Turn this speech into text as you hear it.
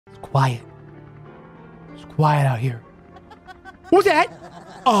quiet. It's quiet out here. Who's that?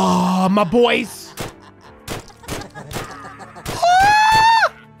 Oh, my boys.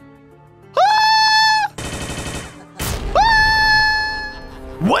 Ah! Ah! Ah!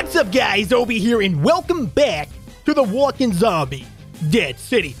 What's up, guys? Obi here, and welcome back to the Walking Zombie Dead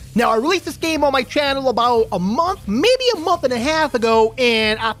City. Now, I released this game on my channel about a month, maybe a month and a half ago,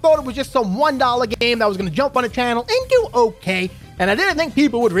 and I thought it was just some $1 game that was going to jump on the channel and do okay. And I didn't think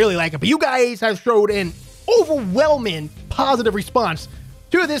people would really like it, but you guys have showed an overwhelming positive response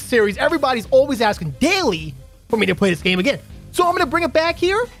to this series. Everybody's always asking daily for me to play this game again. So I'm going to bring it back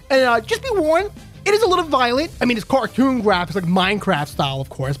here, and just be warned, it is a little violent. I mean, it's cartoon graphics, like Minecraft style, of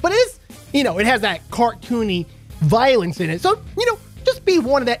course, but it is, you know, it has that cartoony violence in it. So, you know, just be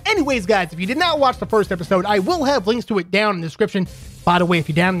warned of that. Anyways, guys, if you did not watch the first episode, I will have links to it down in the description. By the way, if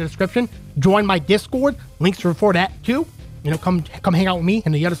you're down in the description, join my Discord. Links are for that too. You know, come hang out with me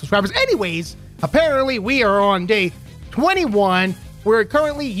and the other subscribers. Anyways, apparently we are on day 21. We're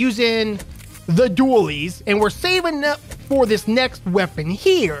currently using the dualies, and we're saving up for this next weapon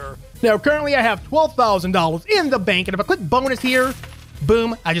here. Now, currently I have $12,000 in the bank, and if I click bonus here,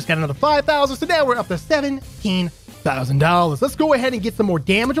 boom, I just got another $5,000. So now we're up to $17,000. Let's go ahead and get some more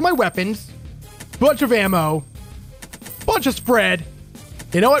damage on my weapons. Bunch of ammo. Bunch of spread.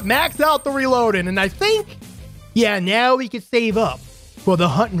 You know what? Max out the reloading, and I think, yeah, now we can save up for the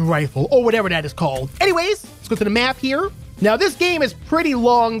hunting rifle, or whatever that is called. Anyways, let's go to the map here. Now, this game is pretty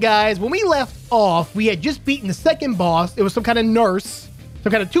long, guys. When we left off, we had just beaten the second boss. It was some kind of nurse,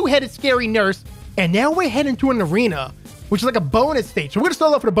 some kind of two-headed scary nurse, and now we're heading to an arena, which is like a bonus stage. So we're gonna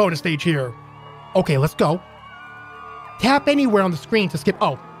start off with a bonus stage here. Okay, let's go. Tap anywhere on the screen to skip.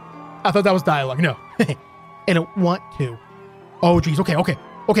 Oh, I thought that was dialogue. No. I don't want to. Oh, geez. Okay.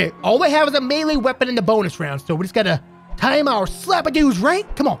 All I have is a melee weapon in the bonus round, so we just gotta time our slap-a-doos, right?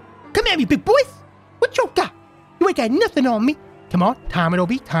 Come on. Come at me, big boys. What you got? You ain't got nothing on me. Come on. Time it,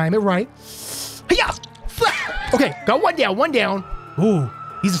 Obi. Time it right. Hi-ya! Slap! Okay, got one down. Ooh,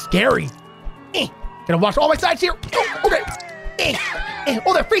 these are scary. Gotta watch all my sides here. Oh, okay.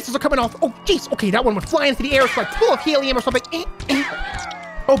 Oh, their faces are coming off. Oh, jeez. Okay, that one went flying into the air. It's like full of helium or something.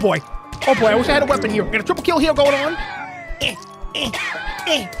 Oh, boy. I wish I had a weapon here. Got a triple kill here going on.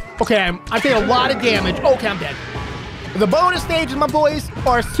 Okay, I'm taking a lot of damage. Okay, I'm dead. The bonus stages, my boys,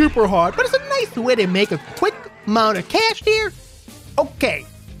 are super hard, but it's a nice way to make a quick amount of cash here. Okay.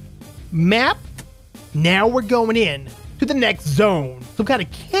 Map. Now we're going in to the next zone. Some kind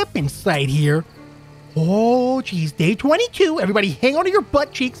of camping site here. Oh, geez. Day 22. Everybody hang on to your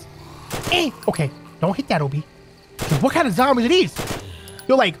butt cheeks. Okay. Don't hit that, Obi. What kind of zombies are these?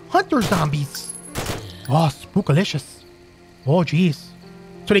 They're like hunter zombies. Oh, spookalicious. Oh, geez.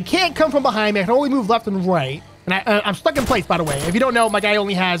 So they can't come from behind me. I can only move left and right. And I'm stuck in place, by the way. If you don't know, my guy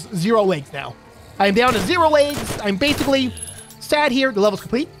only has 0 legs now. I'm down to 0 legs. I'm basically sad here. The level's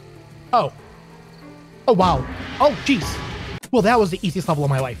complete. Oh. Oh, wow. Oh, geez. Well, that was the easiest level of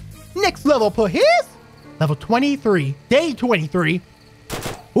my life. Next level, please. Level 23. Day 23.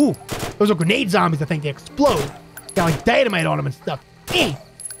 Ooh. Those are grenade zombies, I think. They explode. Got like dynamite on them and stuff.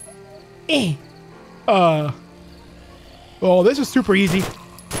 Oh, this is super easy.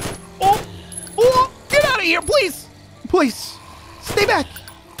 Oh, get out of here, please. Please. Stay back.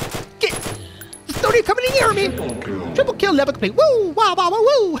 Just don't even come in here, man. Triple kill, level complete. Woo, wow,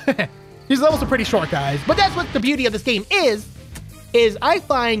 woo. These levels are pretty short, guys. But that's what the beauty of this game is I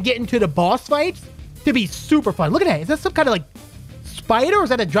find getting to the boss fights to be super fun. Look at that. Is that some kind of like spider, or is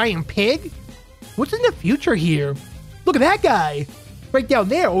that a giant pig? What's in the future here? Look at that guy. Right down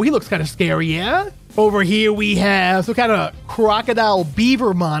there. Oh, he looks kind of scary, yeah? Over here we have some kind of crocodile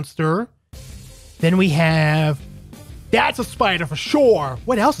beaver monster. Then we have... That's a spider for sure.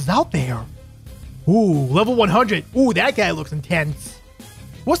 What else is out there? Ooh, level 100. Ooh, that guy looks intense.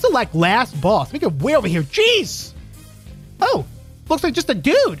 What's the, like, last boss? Make it way over here. Jeez! Oh, looks like just a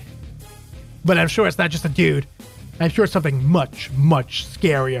dude. But I'm sure it's not just a dude. I'm sure it's something much, much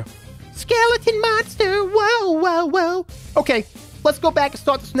scarier. Skeleton monster. Whoa. Okay. Let's go back and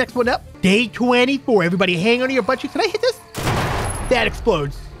start this next one up. Day 24. Everybody hang on to your butt cheeks. Can I hit this? That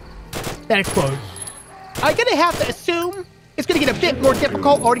explodes. I'm gonna have to assume it's gonna get a bit more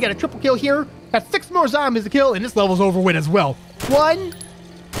difficult. Already got a triple kill here. Got 6 more zombies to kill, and this level's over with as well. 1,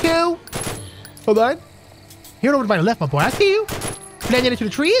 2. Hold on. Here over to my left, my boy. I see you. Blending into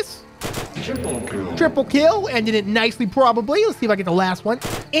the trees. Triple kill. Ended it nicely, probably. Let's see if I get the last one.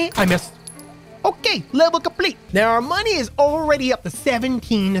 I missed. Okay, level complete. Now, our money is already up to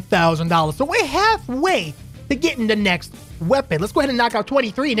 $17,000, so we're halfway to getting the next weapon. Let's go ahead and knock out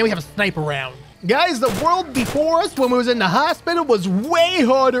 23, and then we have a sniper round. Guys, the world before us when we was in the hospital was way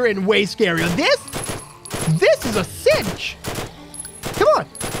harder and way scarier. This is a cinch. Come on.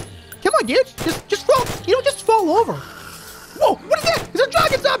 Come on, dude. Just fall. You know, just fall over. Whoa, what is that? It's a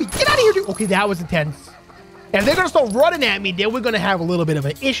dragon zombie. Get out of here, dude. Okay, that was intense. And if they're going to start running at me, then we're going to have a little bit of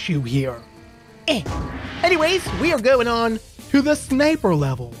an issue here. Anyways, we are going on to the sniper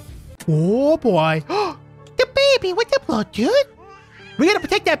level. Oh, boy. The baby. What's up, little dude? We got to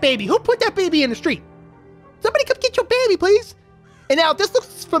protect that baby. Who put that baby in the street? Somebody come get your baby, please. And now, this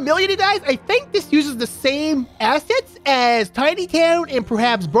looks familiar to you guys. I think this uses the same assets as Tiny Town and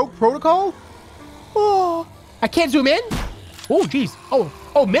perhaps Broke Protocol. Oh, I can't zoom in. Oh, geez.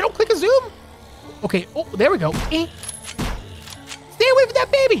 Oh, middle click a zoom? Okay, oh, there we go. Stay away from that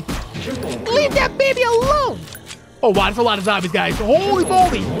baby. Leave that baby alone. Oh, wow, that's a lot of zombies, guys. Holy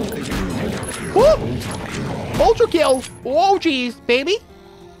moly. Whoop. Ultra kill. Oh, geez. Baby.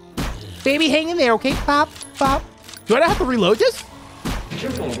 Baby, hang in there, okay? Pop, pop. Do I not have to reload this?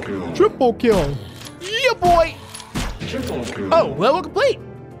 Triple kill. Yeah, boy. Oh, level complete.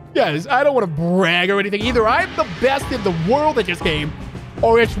 Guys, I don't want to brag or anything either. I'm the best in the world at this game.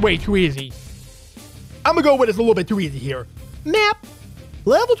 Oh, it's way too easy. I'm going to go with it's a little bit too easy here. Map.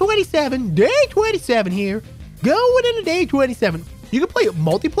 Level 27. Day 27 here. Going into day 27. You can play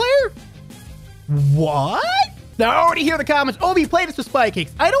multiplayer? What? Now, I already hear the comments. Oh, he played this with Spy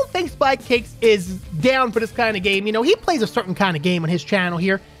Cakes. I don't think Spy Cakes is down for this kind of game. You know, he plays a certain kind of game on his channel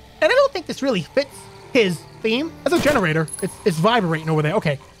here. And I don't think this really fits his theme. That's a generator. It's vibrating over there.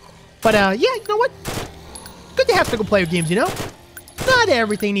 Okay. But, yeah, you know what? Good to have single player games, you know? Not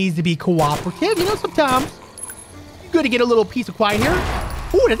everything needs to be cooperative. You know, sometimes good to get a little piece of quiet here.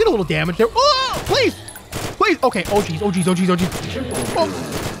 Ooh, that did a little damage there. Oh, please. Please. Okay. Oh, geez. Oh, geez. Oh, geez. Oh, geez. Oh.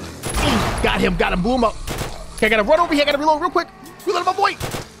 Got him. Blew him up. Okay, I gotta run over here. I gotta reload real quick. Reload my boy.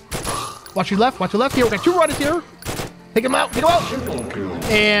 Watch your left. Watch your left here. We got two runners here. Take him out. Take him out.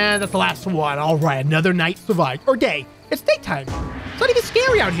 And that's the last one. All right. Another night survived. Or day. It's daytime. It's not even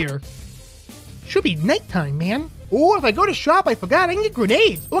scary out here. Should be nighttime, man. Oh, if I go to shop, I forgot. I can get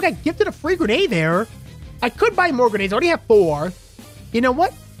grenades. Oh, I got gifted a free grenade there. I could buy more grenades. I already have 4. You know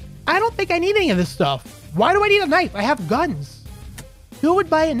what? I don't think I need any of this stuff. Why do I need a knife? I have guns. Who would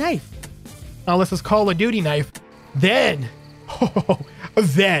buy a knife? Unless it's Call of Duty knife. Then,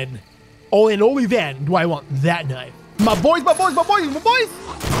 then, only then do I want that knife. My boys.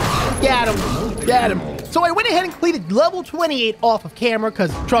 Got him. So I went ahead and completed level 28 off of camera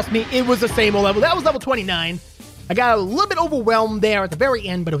because, trust me, it was the same old level. That was level 29. I got a little bit overwhelmed there at the very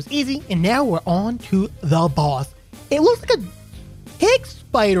end, but it was easy. And now we're on to the boss. It looks like a pig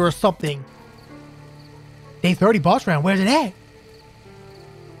spider or something. Day 30 boss round. Where's it at?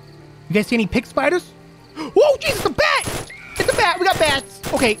 You guys see any pig spiders? Whoa, Jesus, it's a bat! It's a bat. We got bats.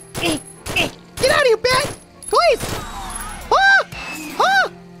 Okay. Get out of here, bat! Please!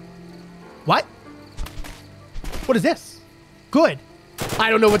 What? What is this? Good. I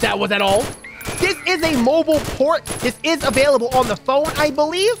don't know what that was at all. This is a mobile port. This is available on the phone, I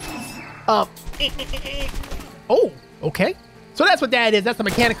believe. Oh, okay. So that's what that is. That's the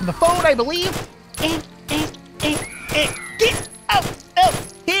mechanic of the phone, I believe. Get out of here.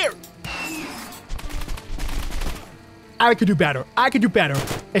 I could do better.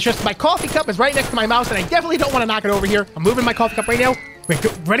 It's just my coffee cup is right next to my mouse, and I definitely don't want to knock it over here. I'm moving my coffee cup right now.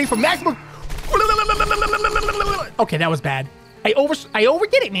 Ready for maximum. Okay, that was bad. I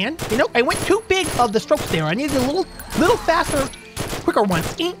overdid it, man. You know, I went too big of the strokes there. I needed a little faster, quicker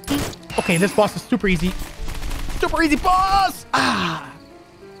ones. Okay, this boss is super easy. Super easy boss.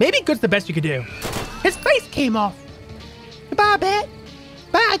 Maybe good's the best you could do. His face came off. Bye, bat.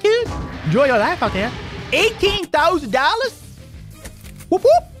 Bye, dude. Enjoy your life out there. $18,000? Whoop,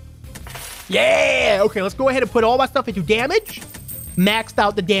 whoop. Yeah. Okay, let's go ahead and put all my stuff into damage. Maxed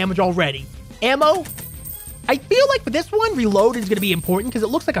out the damage already. Ammo. I feel like for this one, reload is going to be important because it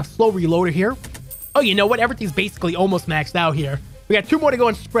looks like a slow reloader here. Oh, you know what? Everything's basically almost maxed out here. We got 2 more to go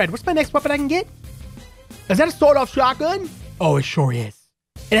on spread. What's my next weapon I can get? Is that a sawed-off shotgun? Oh, it sure is.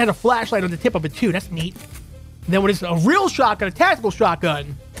 It had a flashlight on the tip of it, too. That's neat. And then what is a real shotgun, a tactical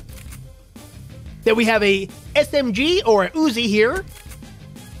shotgun? Then we have a SMG or a Uzi here.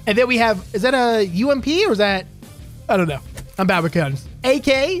 And then we have, is that a UMP or is that, I don't know. I'm bad with guns.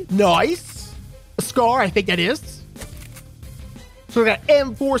 AK, nice. A SCAR, I think that is. So we got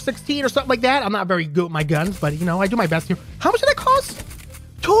M416 or something like that. I'm not very good with my guns, but you know, I do my best here. How much did that cost?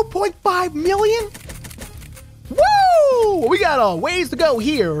 2.5 million? Woo! We got a ways to go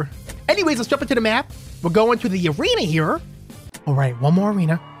here. Anyways, let's jump into the map. We're going to the arena here. All right, one more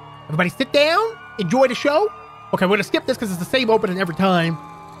arena. Everybody sit down. Enjoy the show. Okay, we're going to skip this because it's the same opening every time.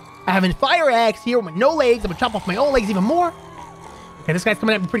 I have a fire axe here with no legs. I'm gonna chop off my own legs even more. Okay, this guy's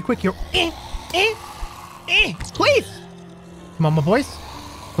coming at me pretty quick here. Please. Come on, my boys.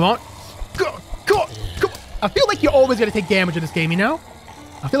 Come on. Go. I feel like you're always gonna take damage in this game, you know?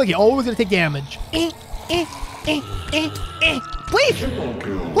 I feel like you're always gonna take damage. Please. Please.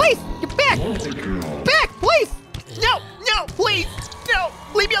 Get back. Back, please. No, please. No,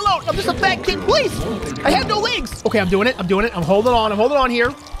 leave me alone. I'm just a fat kid, please. I have no legs. Okay, I'm doing it. I'm holding on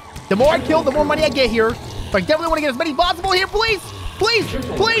here. The more I kill, the more money I get here. But I definitely want to get as many possible here, please.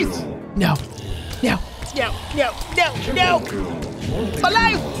 No.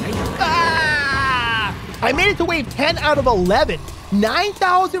 Alive. I made it to wave 10 out of 11.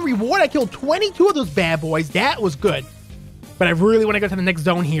 9,000 reward. I killed 22 of those bad boys. That was good. But I really want to go to the next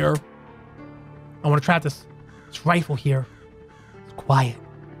zone here. I want to trap this rifle here. It's quiet.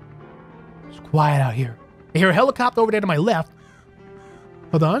 It's quiet out here. I hear a helicopter over there to my left.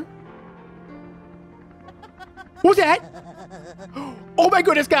 Hold on. What's that? Oh my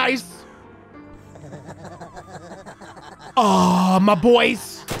goodness, guys. Oh, my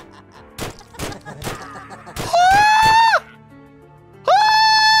boys.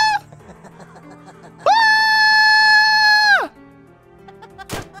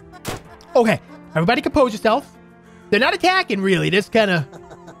 Okay, everybody compose yourself. They're not attacking, really. They're just kind of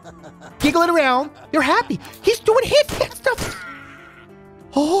giggling around. They're happy. He's doing hits and stuff.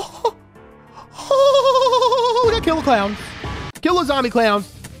 Oh, we gotta kill the clowns. Kill the zombie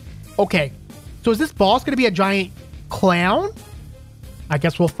clowns. Okay, so is this boss gonna be a giant clown? I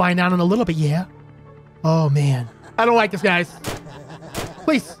guess we'll find out in a little bit, yeah. Oh, man. I don't like this, guys.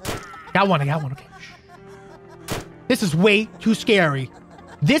 Please. I got one, okay. This is way too scary.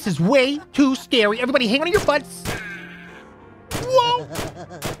 Everybody hang on to your butts. Whoa.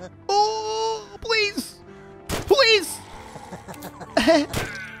 Oh, please.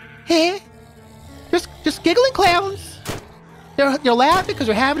 Just giggling clowns. They're laughing because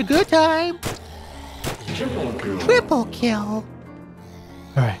they're having a good time. Triple kill. All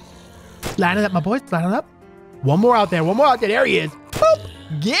right. Line it up, my boys. Line it up. One more out there. There he is. Boop.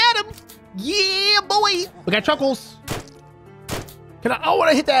 Get him. Yeah, boy. We got Chuckles. I want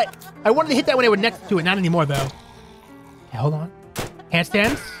to hit that. I wanted to hit that when they were next to it. Not anymore, though. Okay, hold on.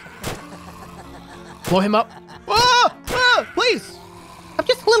 Handstands. Blow him up. Oh, please. I'm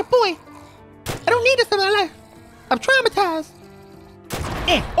just a little boy. I don't need this in my life. I'm traumatized.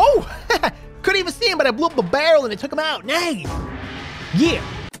 Oh, couldn't even see him, but I blew up the barrel and it took him out. Nice. Yeah.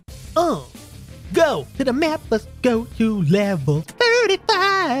 Go to the map. Let's go to level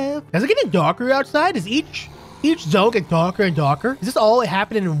 35. Is it getting darker outside? Is each zone get darker and darker? Is this all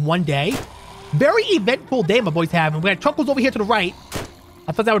happening in one day? Very eventful day my boys having. We got Chuckles over here to the right.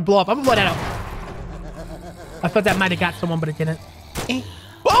 I thought that would blow up. I'm gonna blow that out. I thought that might have got someone, but it didn't.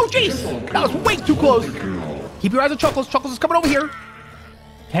 Oh, jeez! That was way too close. Keep your eyes on Chuckles. Chuckles is coming over here.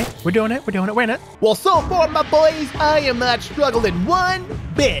 Okay, we're doing it. We're in it. Well, so far, my boys, I am not struggling one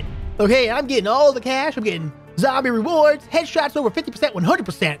bit. Okay, I'm getting all the cash. I'm getting zombie rewards, headshots over 50%,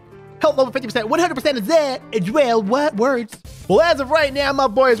 100%. Health over 50%, 100% is that as well. What words? Well, as of right now, my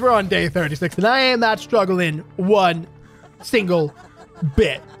boys, we're on day 36, and I am not struggling one single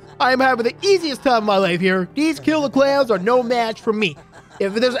bit. I am having the easiest time of my life here. These killer clowns are no match for me.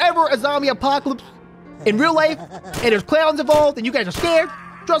 If there's ever a zombie apocalypse in real life, and there's clowns involved, and you guys are scared,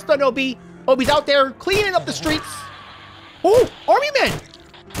 trust on OB. OB's out there cleaning up the streets. Oh, army men!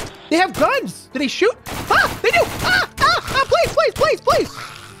 They have guns. Do they shoot? Ah, they do! Please!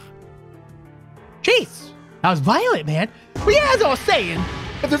 Jeez, that was violent, man. But yeah, as I was saying,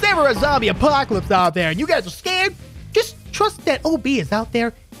 if there's ever a zombie apocalypse out there and you guys are scared, just trust that OB is out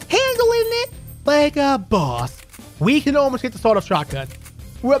there handling it like a boss. We can almost get the sawed-off shotgun.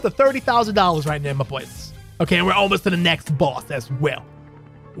 We're up to $30,000 right now, my boys. Okay, and we're almost to the next boss as well.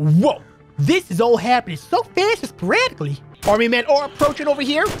 Whoa, this is all happening so fast and sporadically. Army men are approaching over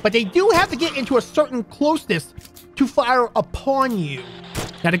here, but they do have to get into a certain closeness to fire upon you.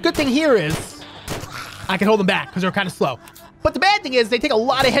 Now, the good thing here is I can hold them back because they're kind of slow. But the bad thing is they take a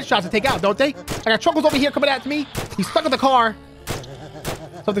lot of headshots to take out, don't they? I got Chuckles over here coming at me. He's stuck in the car.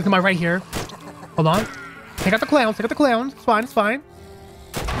 Something to my right here. Hold on. Take out the clowns. It's fine.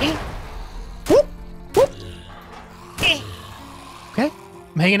 Whoop. Okay.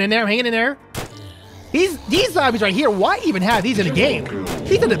 I'm hanging in there. These zombies right here, why even have these in the game?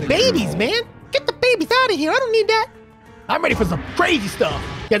 These are the babies, man. Get the babies out of here. I don't need that. I'm ready for some crazy stuff.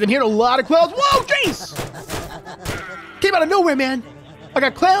 Guys, I'm hearing a lot of clowns. Whoa, jeez! Came out of nowhere, man. I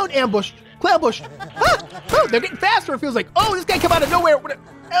got clown ambushed. Oh, they're getting faster, it feels like. Oh, this guy came out of nowhere.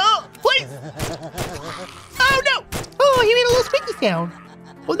 Oh, please. Oh, no. Oh, he made a little squeaky sound.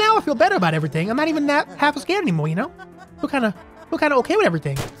 Well, now I feel better about everything. I'm not even that half scared anymore, you know? Feel kind of okay with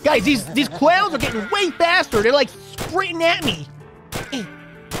everything. Guys, these clowns are getting way faster. They're like sprinting at me.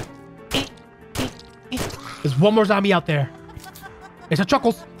 There's one more zombie out there. It's a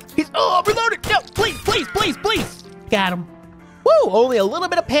Chuckles. He's reloaded. No, please. Got him. Woo, only a little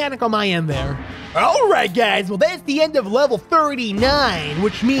bit of panic on my end there. All right, guys. Well, that's the end of level 39,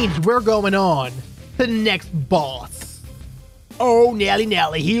 which means we're going on to the next boss. Oh,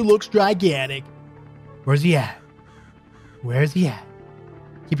 Nelly, he looks gigantic. Where's he at?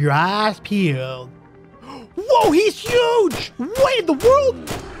 Keep your eyes peeled. Whoa, he's huge! What in the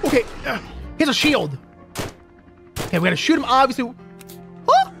world? Okay, here's a shield. Okay, we gotta shoot him, obviously.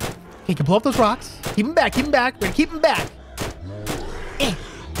 Huh? Okay, you can blow up those rocks. Keep him back. We're gonna keep him back.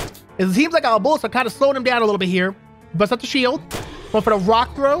 It seems like our bullets are kind of slowing him down a little bit here. Bust out the shield. Going for the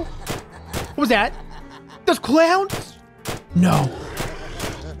rock throw. What was that? There's clowns? No.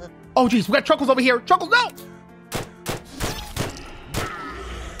 Oh, geez, we got Chuckles over here. Chuckles, no!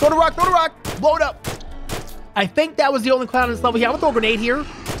 Throw the rock. Blow it up. I think that was the only clown in this level here. I'm gonna throw a grenade here.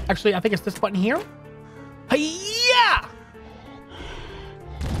 Actually, I think it's this button here. Hi-ya!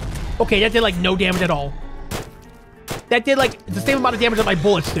 Okay, that did like no damage at all. That did like the same amount of damage that my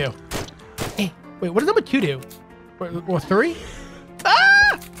bullets do. Hey, wait, what does number 2 do? Or 3?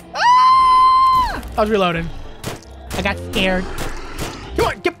 Ah! I was reloading. I got scared. Come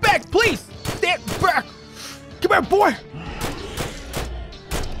on, get back, please! Stand back! Come here, boy!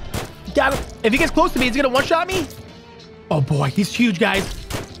 Got him. If he gets close to me, he's gonna one-shot me. Oh boy, he's huge, guys.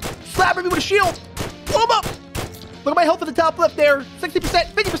 Slapping me with a shield. Blow him up. Look at my health at the top left there.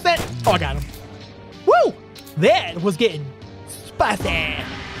 60%, 50%. Oh, I got him. Woo! That was getting spicy.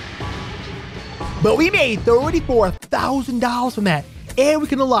 But we made $34,000 from that. And we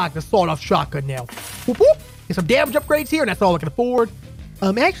can unlock the sawed-off shotgun now. Whoop, whoop. Get some damage upgrades here, and that's all I can afford.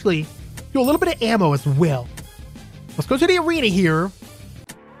 Actually, do a little bit of ammo as well. Let's go to the arena here.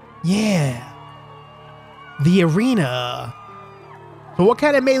 Yeah. The arena. So what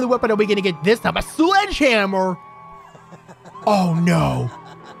kind of melee weapon are we going to get this time? A sledgehammer? Oh, no.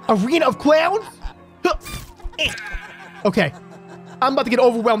 Arena of clowns? Okay. I'm about to get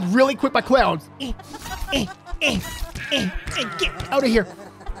overwhelmed really quick by clowns. Get out of here.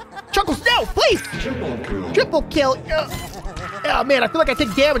 Chuckles, no, please. Triple kill. Oh, man, I feel like I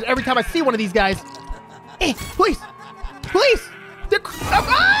take damage every time I see one of these guys. Please.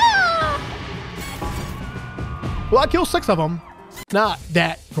 Well, I killed 6 of them. Not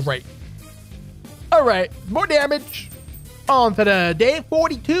that great. All right, more damage. On to the day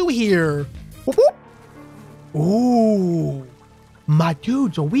 42 here. Whoop, whoop. Ooh. My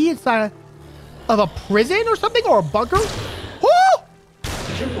dudes, are we inside of a prison or something? Or a bunker? Oh!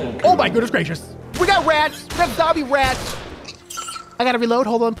 Oh my goodness gracious. We got rats. We got zombie rats. I gotta reload.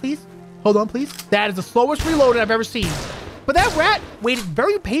 Hold on, please. That is the slowest reload I've ever seen. But that rat waited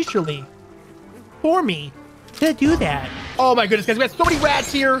very patiently for me to do that. Oh my goodness, guys. We got so many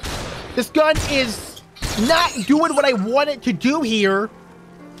rats here. This gun is not doing what I want it to do here.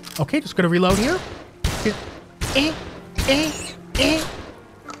 Okay, just gonna reload here.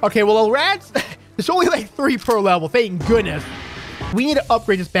 Okay, well, the rats, there's only like 3 per level. Thank goodness. We need to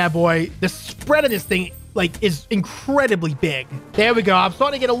upgrade this bad boy. The spread of this thing, like, is incredibly big. There we go. I'm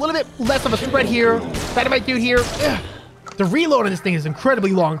starting to get a little bit less of a spread here. Dynamite dude here. Ugh. The reload on this thing is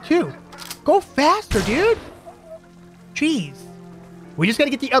incredibly long, too. Go faster, dude. Jeez. We just got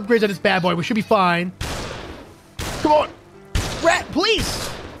to get the upgrades on this bad boy. We should be fine. Come on. Rat, please.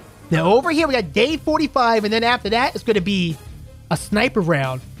 Now, over here, we got day 45, and then after that, it's going to be a sniper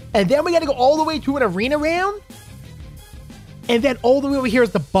round. And then we got to go all the way to an arena round. And then all the way over here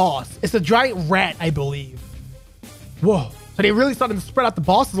is the boss. It's a giant rat, I believe. Whoa. So they really started to spread out the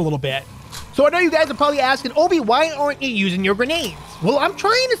bosses a little bit. So I know you guys are probably asking, Obi, why aren't you using your grenades? Well, I'm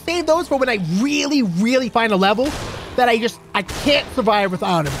trying to save those for when I really, really find a level that I can't survive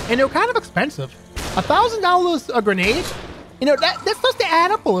without them. And they're kind of expensive. $1,000 a grenade, you know, that starts to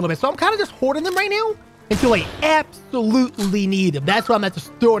add up a little bit. So I'm kind of just hoarding them right now until I absolutely need them. That's why I'm not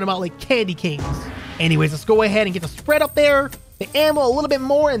just throwing them out like candy canes. Anyways, let's go ahead and get the spread up there, the ammo a little bit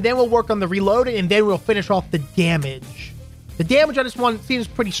more, and then we'll work on the reloading, and then we'll finish off the damage. The damage on this one seems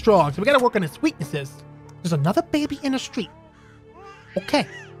pretty strong, so we got to work on its weaknesses. There's another baby in the street. Okay.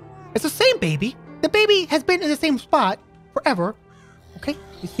 It's the same baby. The baby has been in the same spot forever. Okay.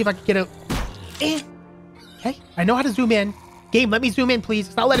 Let's see if I can get a... Okay. I know how to zoom in. Game, let me zoom in, please.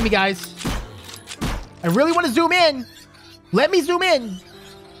 It's not letting me, guys. I really want to zoom in. Let me zoom in.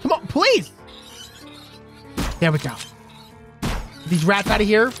 Come on, please. There we go. Get these rats out of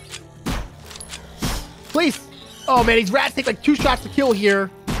here. Please. Oh, man, these rats take like 2 shots to kill here.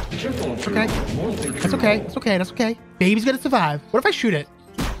 Okay. That's okay. That's okay. That's okay. Baby's gonna survive. What if I shoot it?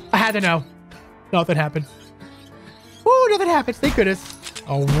 I had to know. Nothing happened. Woo, nothing happens. Thank goodness.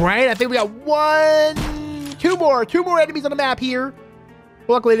 All right. I think we got two more enemies on the map here.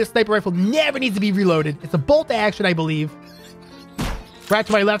 Luckily, this sniper rifle never needs to be reloaded. It's a bolt action, I believe. Right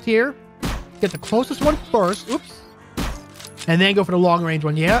to my left here. Get the closest one first. Oops. And then go for the long range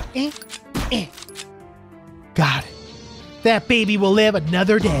one. Yeah. Got it. That baby will live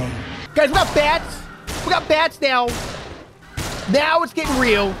another day. Guys, we got bats. We got bats now. Now it's getting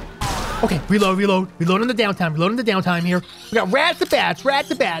real. Okay, reload in the downtime here. We got rats and bats. What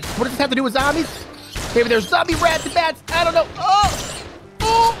does this have to do with zombies? Maybe there's zombie rats and bats. I don't know.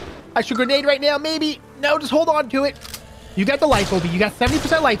 Oh! I should grenade right now, maybe. No, just hold on to it. You got the life, Obi. You got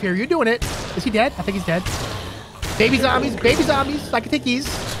 70% life here. You're doing it. Is he dead? I think he's dead. Baby zombies. I can take these.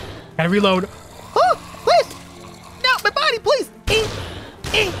 Gotta reload. Oh, please. No, my body, please.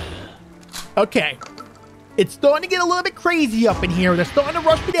 Okay. It's starting to get a little bit crazy up in here. They're starting to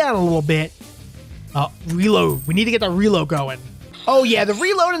rush me down a little bit. Reload. We need to get the reload going. Oh, yeah. The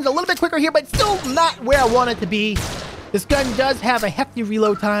reloading's a little bit quicker here, but still not where I want it to be. This gun does have a hefty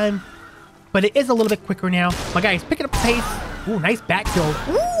reload time, but it is a little bit quicker now. My guy is picking up the pace. Ooh, nice back kill.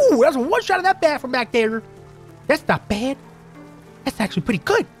 Ooh, that's one shot of that bat from back there. That's not bad. That's actually pretty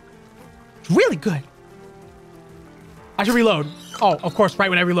good. It's really good. I should reload. Oh, of course, right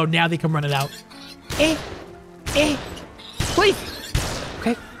when I reload, now they come running out. Please.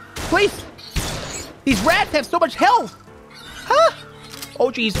 Okay, please. These rats have so much health. Huh? Oh,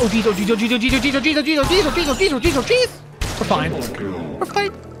 jeez. We're fine. We're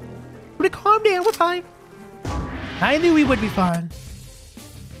fine. We're gonna calm down. We're fine. I knew we would be fine.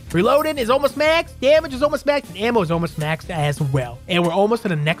 Reloading is almost max. Damage is almost max. And ammo is almost maxed as well. And we're almost to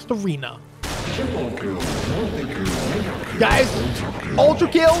the next arena. Guys, ultra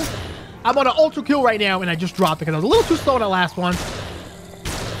kill. I'm on an ultra kill right now, and I just dropped it because I was a little too slow on that last one.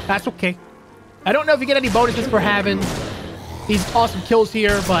 That's okay. I don't know if you get any bonuses for having these awesome kills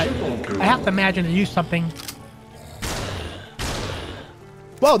here, but I have to imagine to use something.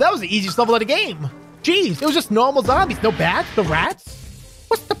 Whoa, that was the easiest level of the game. Jeez, it was just normal zombies. No bats, no rats.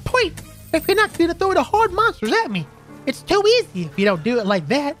 What's the point if you're not going to throw the hard monsters at me? It's too easy if you don't do it like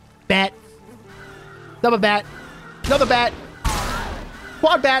that. Bat. Double bat. Another bat.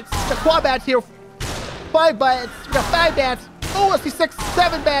 Quad bats. The quad bats here. 5 bats. We got 5 bats. Oh, let's see 6,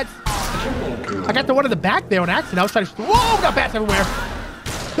 7 bats. I got the one in the back there on accident. I was trying to... Whoa, we got bats everywhere.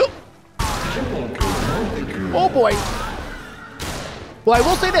 Oh, boy. Well, I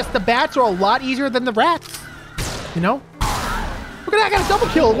will say this. The bats are a lot easier than the rats. You know? Look at that. I got a double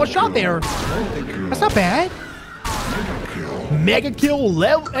kill in one shot there. That's not bad. Mega kill.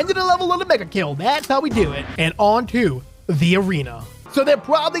 Ended the level on the mega kill. That's how we do it. And on to the arena. So they're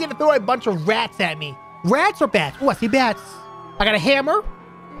probably going to throw a bunch of rats at me. Rats or bats? Oh, I see bats. I got a hammer.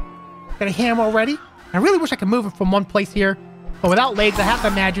 Got a hammer already. I really wish I could move it from one place here. But without legs, I have to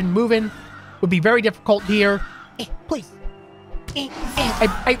imagine moving would be very difficult here. Please.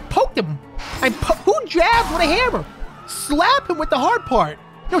 I poked him. Who jabs with a hammer? Slap him with the hard part.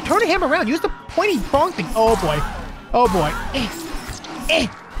 No, turn the hammer around. Use the pointy prong thing. Oh, boy. Oh, boy.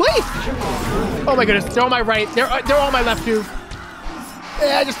 Please. Oh, my goodness. They're on my right. They're on my left, too.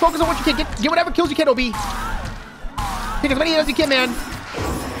 Just focus on what you can. Get whatever kills you can, OB. Take as many as you can, man.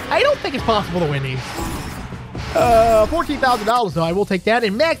 I don't think it's possible to win these. $14,000, though. I will take that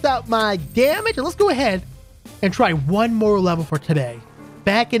and max out my damage. And let's go ahead and try one more level for today.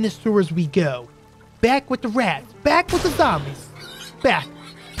 Back in the sewers we go. Back with the rats. Back with the zombies. Back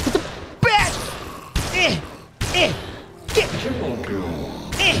with the bats.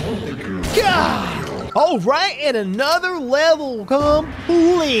 God. All right, and another level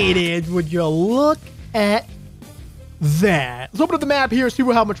completed. Would you look at that? Let's open up the map here, see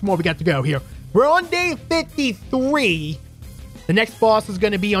how much more we got to go here. We're on day 53. The next boss is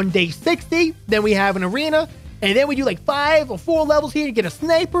going to be on day 60. Then we have an arena. And then we do like 5 or 4 levels here to get a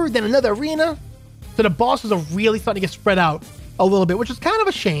sniper. Then another arena. So the bosses are really starting to get spread out a little bit, which is kind of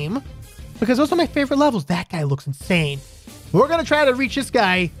a shame. Because those are my favorite levels. That guy looks insane. We're going to try to reach this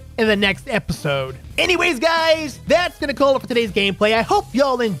guy in the next episode. Anyways, guys, that's going to call it for today's gameplay. I hope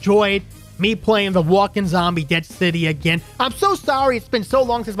y'all enjoyed me playing the Walking Zombie Dead City again. I'm so sorry it's been so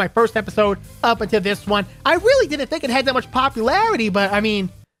long since my first episode up until this one. I really didn't think it had that much popularity, but I mean,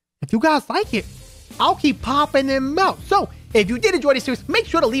 if you guys like it, I'll keep popping them out. So if you did enjoy this series, make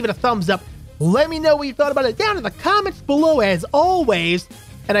sure to leave it a thumbs up. Let me know what you thought about it down in the comments below as always.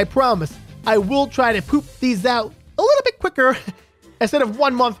 And I promise I will try to poop these out a little bit quicker instead of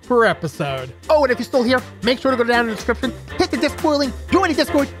 1 month per episode. Oh, and if you're still here, make sure to go down in the description, hit the Discord link, join the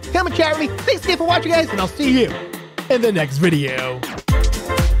Discord, come and chat with me. Thanks again for watching, guys, and I'll see you in the next video.